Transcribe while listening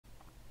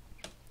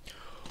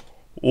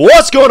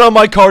What's going on,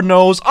 my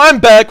Cardnos? I'm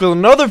back with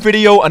another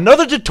video,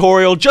 another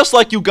tutorial, just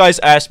like you guys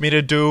asked me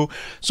to do.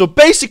 So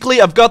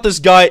basically, I've got this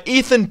guy,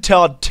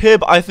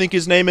 ethan.tub, I think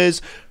his name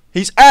is.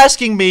 He's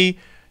asking me,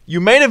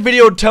 you made a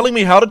video telling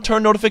me how to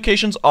turn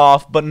notifications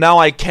off, but now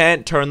I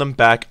can't turn them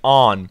back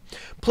on.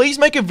 Please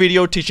make a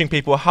video teaching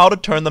people how to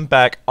turn them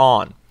back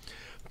on.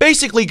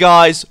 Basically,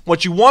 guys,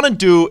 what you want to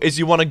do is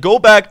you want to go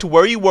back to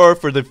where you were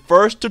for the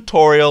first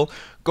tutorial,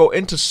 go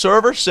into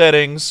server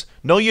settings.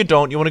 No, you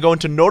don't. You want to go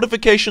into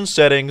notification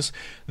settings.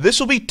 This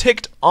will be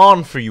ticked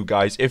on for you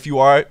guys. If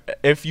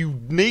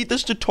you need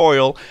this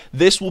tutorial,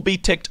 this will be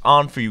ticked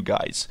on for you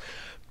guys.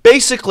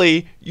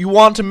 Basically, you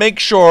want to make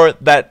sure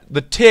that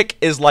the tick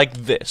is like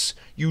this.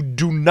 You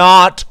do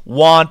not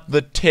want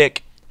the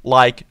tick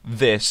like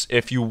this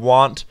if you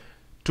want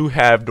to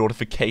have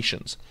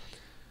notifications.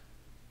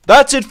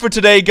 That's it for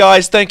today,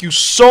 guys. Thank you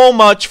so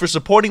much for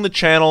supporting the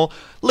channel.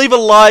 Leave a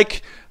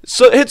like,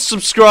 hit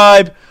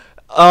subscribe,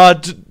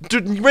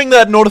 ring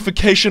that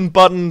notification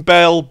button,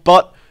 bell,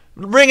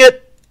 ring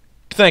it.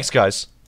 Thanks, guys.